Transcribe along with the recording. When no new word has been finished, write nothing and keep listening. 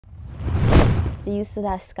The use of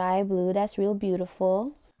that sky blue, that's real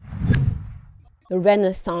beautiful. The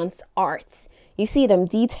Renaissance arts. You see them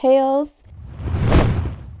details?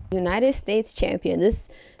 United States champion. This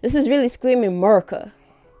is really screaming America.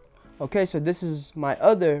 Okay, so this is my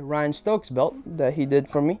other Ryan Stokes belt that he did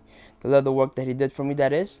for me. The leather work that he did for me,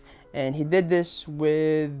 that is. And he did this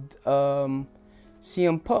with CM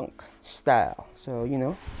Punk style. So, you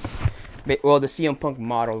know, well, the CM Punk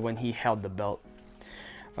model when he held the belt.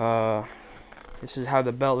 This is how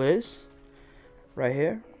the belt is right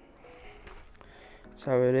here. That's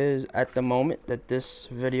how it is at the moment that this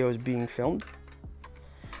video is being filmed.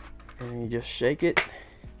 And you just shake it.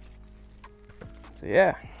 So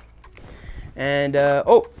yeah. And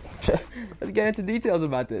oh, let's get into details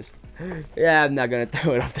about this. Yeah, I'm not gonna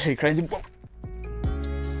throw it up there crazy.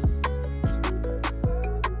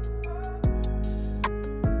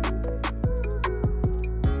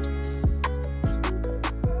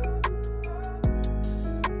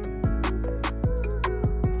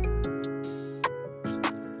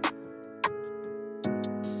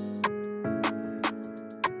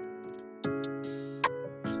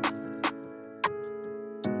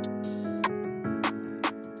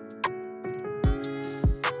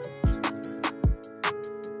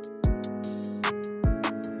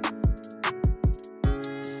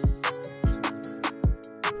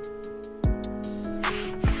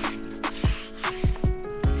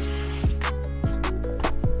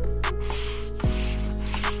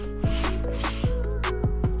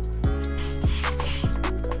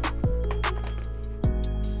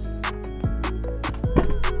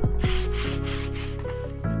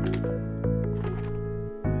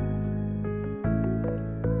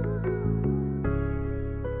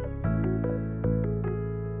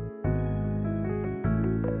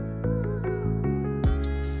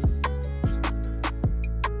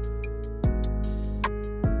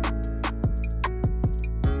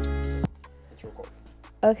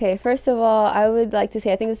 Okay, first of all, I would like to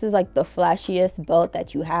say I think this is like the flashiest belt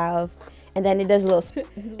that you have, and then it does a little,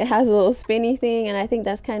 it has a little spinny thing, and I think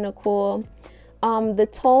that's kind of cool. The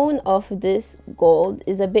tone of this gold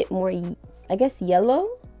is a bit more, I guess, yellow.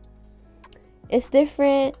 It's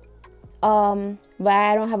different, but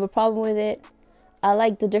I don't have a problem with it. I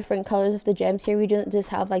like the different colors of the gems here. We don't just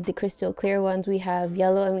have like the crystal clear ones. We have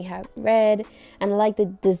yellow and we have red, and I like the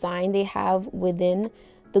design they have within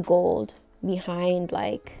the gold behind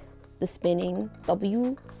like the spinning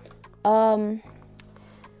W. And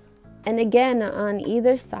again, on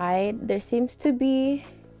either side there seems to be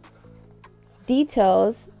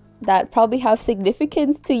details that probably have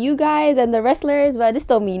significance to you guys and the wrestlers, but this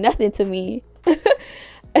don't mean nothing to me.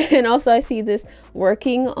 And also I see this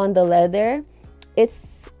working on the leather. It's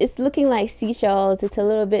looking like seashells. It's a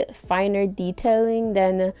little bit finer detailing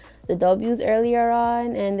than the W's earlier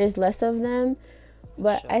on, and there's less of them,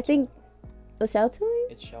 but I think shell tooling?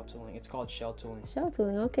 It's shell tooling. It's called shell tooling. Shell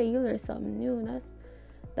tooling. Okay, you learned something new.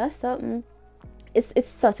 That's something. It's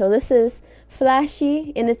subtle. This is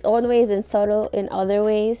flashy in its own ways and subtle in other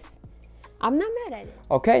ways. I'm not mad at it.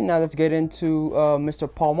 Okay, now let's get into Mr.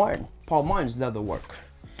 Paul Martin. Paul Martin's leather work.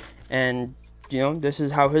 And you know, this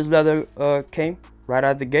is how his leather came right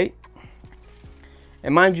out the gate.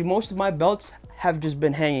 And mind you, most of my belts have just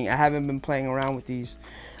been hanging. I haven't been playing around with these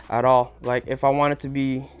at all. Like, if I want it to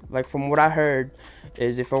be, like, from what I heard,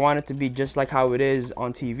 is if I want it to be just like how it is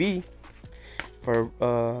on TV for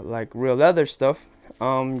like real leather stuff,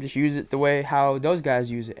 just use it the way how those guys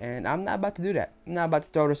use it. And I'm not about to do that. I'm not about to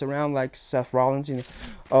throw this around like Seth Rollins, you know,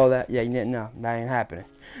 all that. Yeah, no, that ain't happening.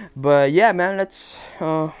 But yeah, man, let's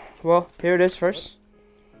well, here it is first,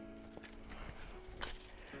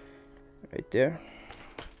 right there.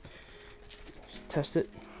 Just test it.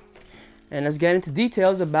 And let's get into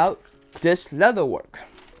details about this leather work.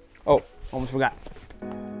 Oh, almost forgot.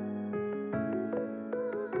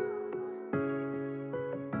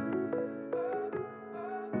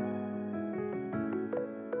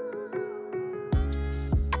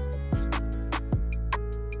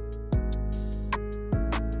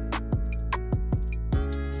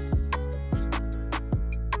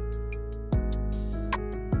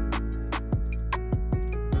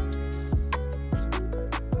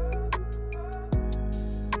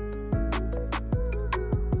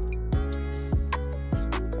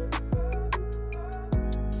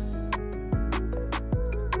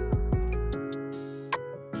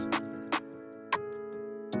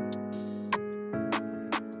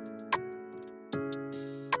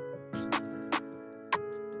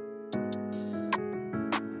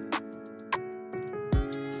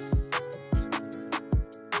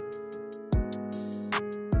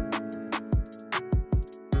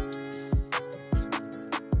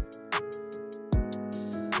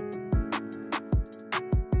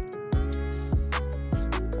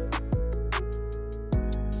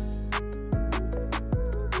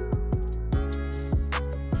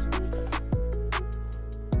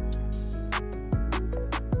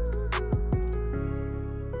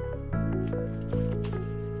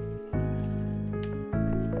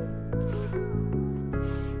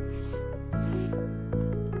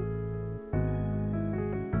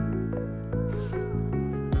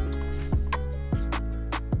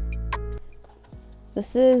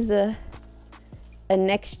 This is a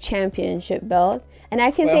next championship belt, and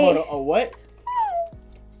I can Wait, say, hold on. A what?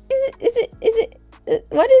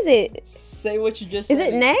 What is it? Say what you just said. Is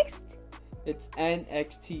it next? It's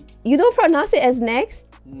NXT. You don't pronounce it as next?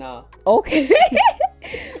 Nah. Okay.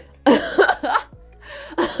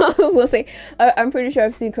 I was gonna say, I'm pretty sure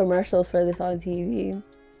I've seen commercials for this on TV.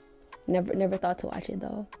 Never thought to watch it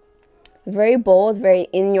though. Very bold, very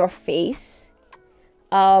in your face.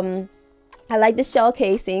 I like the shell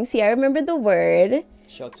casing. See, I remember the word.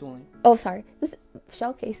 Shell tooling. Oh, sorry. This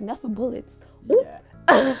shell casing, that's for bullets. Yeah.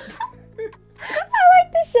 I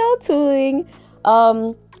like the shell tooling.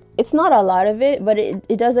 It's not a lot of it, but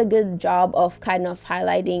it does a good job of kind of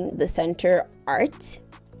highlighting the center art.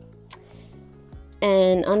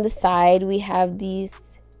 And on the side, we have these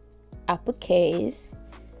appliques.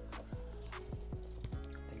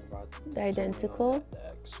 They're identical. The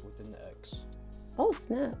X within the X. Oh,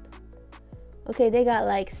 snap. Okay, they got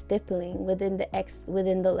like stippling within the X,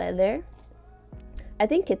 within the leather. I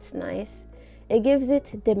think it's nice. It gives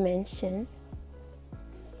it dimension.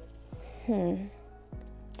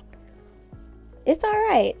 It's all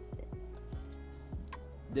right.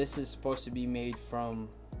 This is supposed to be made from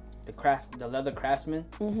the leather craftsman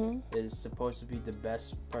is supposed to be the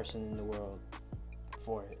best person in the world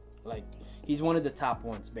for it. Like, he's one of the top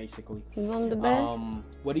ones, basically. He's one of the best.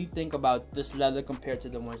 What do you think about this leather compared to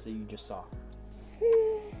the ones that you just saw?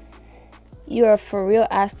 You are for real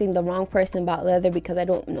asking the wrong person about leather, because I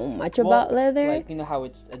don't know much about leather. Like, you know how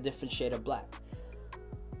it's a different shade of black?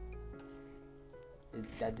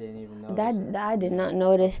 That didn't even know. That I did not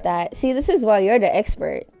notice that. See, this is why you're the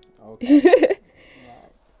expert. Okay.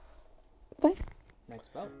 What?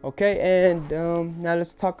 Next belt. Okay, and now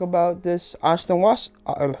let's talk about this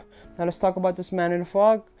now let's talk about this man in the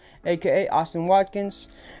fog, aka Austin Watkins.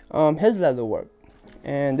 His leather work.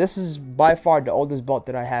 And this is by far the oldest belt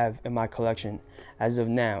that I have in my collection as of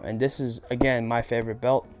now. And this is, again, my favorite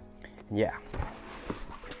belt. Yeah.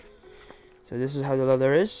 So this is how the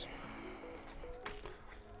leather is.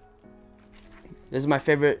 This is my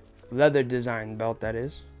favorite leather design belt, that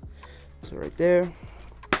is. So right there.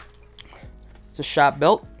 It's a shop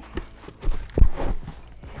belt.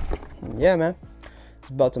 Yeah, man. This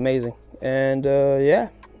belt's amazing. And yeah,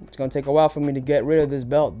 it's gonna take a while for me to get rid of this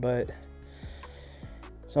belt, but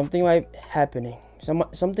something might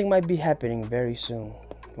be happening very soon.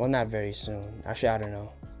 Well, not very soon. Actually, I don't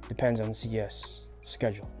know. Depends on the CS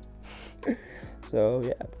schedule. So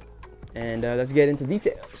yeah, and let's get into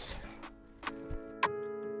details.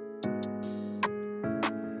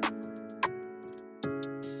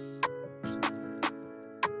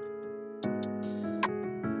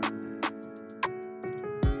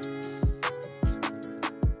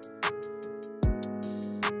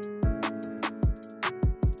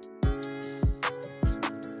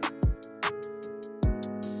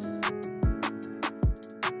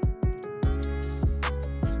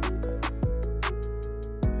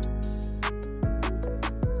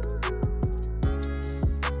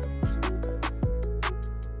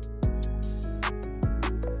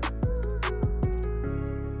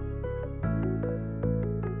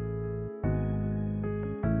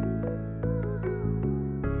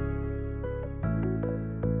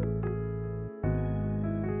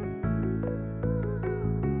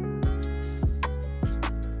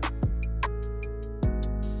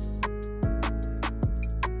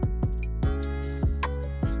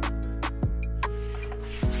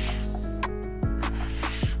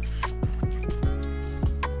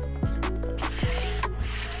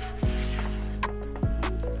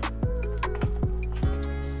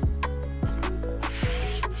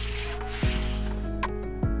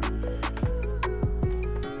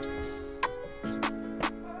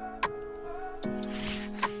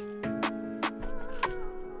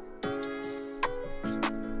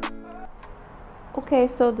 Okay,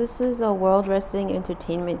 so this is a World Wrestling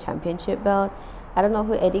Entertainment Championship belt. I don't know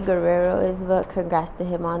who Eddie Guerrero is, but congrats to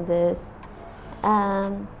him on this. I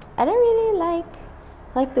don't really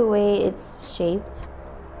like the way it's shaped.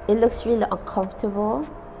 It looks really uncomfortable.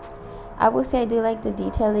 I would say I do like the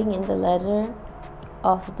detailing in the leather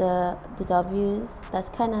of the W's. That's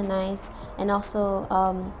kind of nice. And also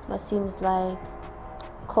what seems like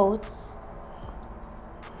coats.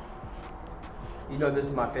 You know this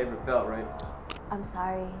is my favorite belt, right? I'm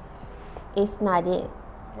sorry, it's not it.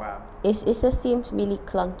 Wow. It just seems really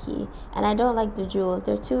clunky, and I don't like the jewels.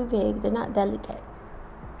 They're too big. They're not delicate.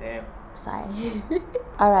 Damn. Sorry.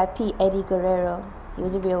 R.I.P. Eddie Guerrero. He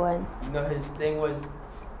was a real one. You know his thing was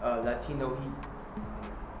Latino heat.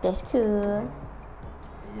 That's cool.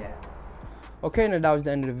 Yeah. Okay, now that was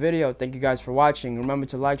the end of the video. Thank you guys for watching. Remember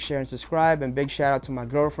to like, share, and subscribe. And big shout out to my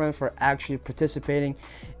girlfriend for actually participating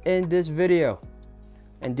in this video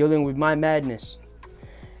and dealing with my madness.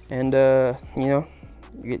 And you know,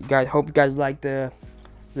 guys, hope you guys like the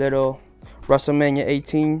little WrestleMania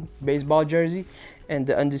 18 baseball jersey and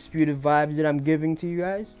the undisputed vibes that I'm giving to you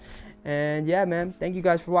guys. And yeah, man, thank you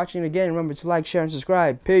guys for watching again. Remember to like, share, and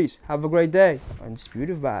subscribe. Peace. Have a great day.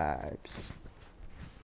 Undisputed vibes.